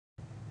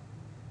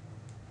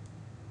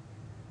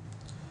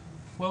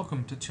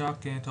Welcome to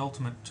ChartGantt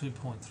Ultimate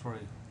 2.3.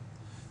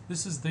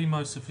 This is the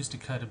most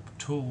sophisticated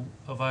tool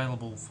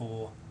available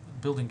for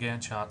building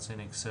Gantt charts in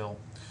Excel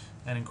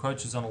and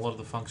encroaches on a lot of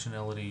the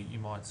functionality you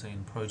might see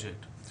in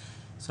Project.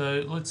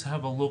 So let's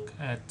have a look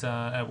at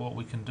what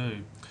we can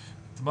do.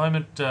 At the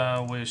moment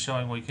we're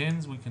showing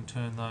weekends. We can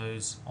turn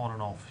those on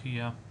and off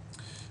here.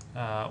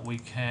 We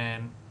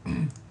can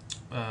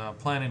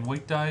plan in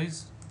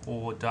weekdays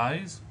or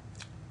days,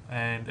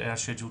 and our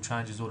schedule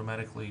changes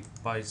automatically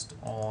based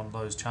on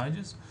those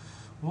changes.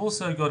 We've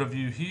also got a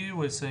view here.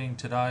 We're seeing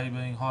today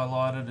being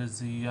highlighted as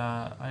the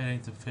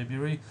 18th of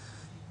February.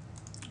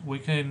 We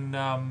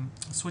can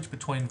switch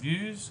between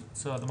views.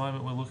 So at the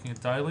moment we're looking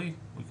at daily.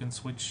 We can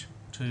switch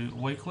to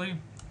weekly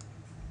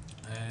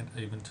and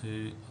even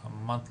to a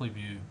monthly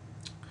view.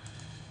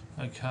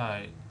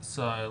 Okay,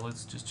 so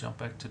let's just jump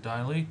back to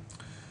daily.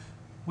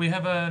 We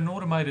have an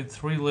automated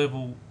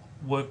 3-level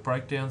work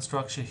breakdown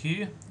structure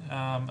here,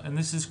 and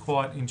this is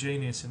quite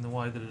ingenious in the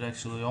way that it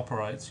actually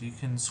operates. You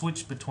can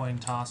switch between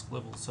task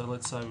levels. So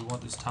let's say we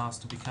want this task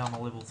to become a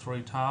level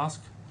 3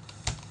 task.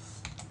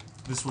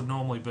 This would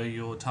normally be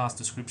your task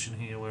description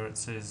here where it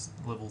says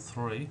level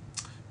 3.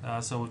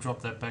 So we'll drop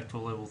that back to a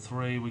level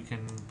 3. We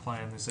can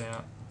plan this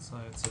out.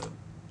 So it's a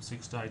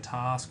 6-day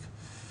task.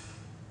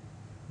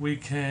 We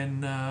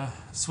can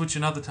switch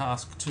another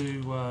task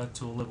to a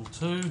level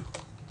 2,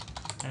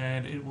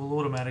 and it will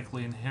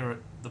automatically inherit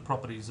the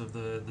properties of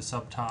the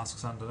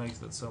subtasks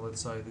underneath it. So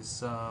let's say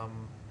this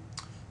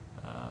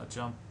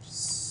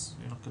jumps,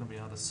 you're not going to be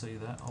able to see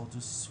that. I'll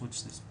just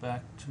switch this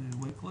back to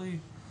weekly,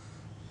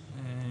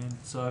 and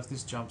so if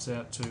this jumps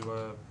out to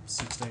a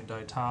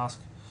 16-day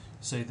task,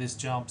 see this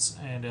jumps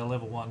and our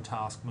level 1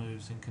 task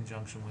moves in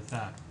conjunction with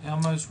that.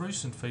 Our most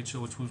recent feature,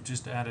 which we've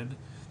just added,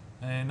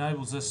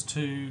 enables us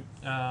to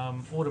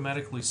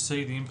automatically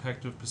see the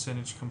impact of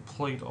percentage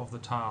complete of the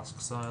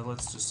task. So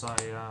let's just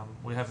say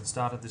we haven't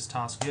started this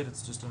task yet,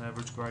 it's just an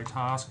average grey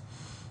task.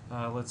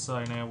 Let's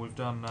say now we've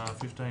done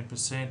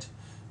 15%,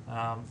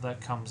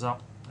 that comes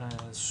up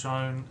as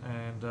shown,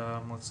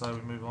 and let's say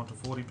we move on to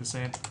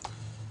 40%.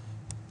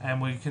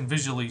 And we can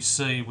visually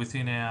see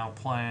within our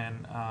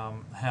plan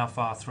how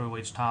far through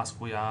each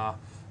task we are,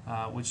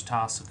 which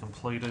tasks are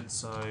completed.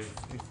 So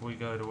if we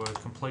go to a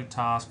complete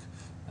task,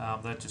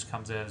 that just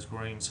comes out as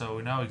green, so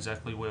we know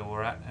exactly where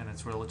we're at, and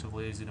it's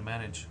relatively easy to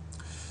manage.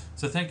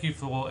 So thank you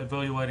for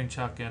evaluating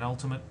ChartGantt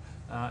Ultimate.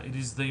 It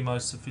is the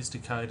most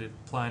sophisticated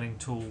planning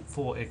tool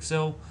for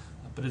Excel,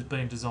 but it's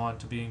been designed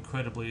to be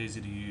incredibly easy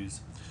to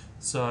use.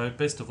 So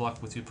best of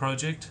luck with your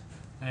project,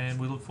 and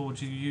we look forward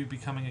to you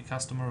becoming a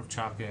customer of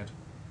ChartGantt.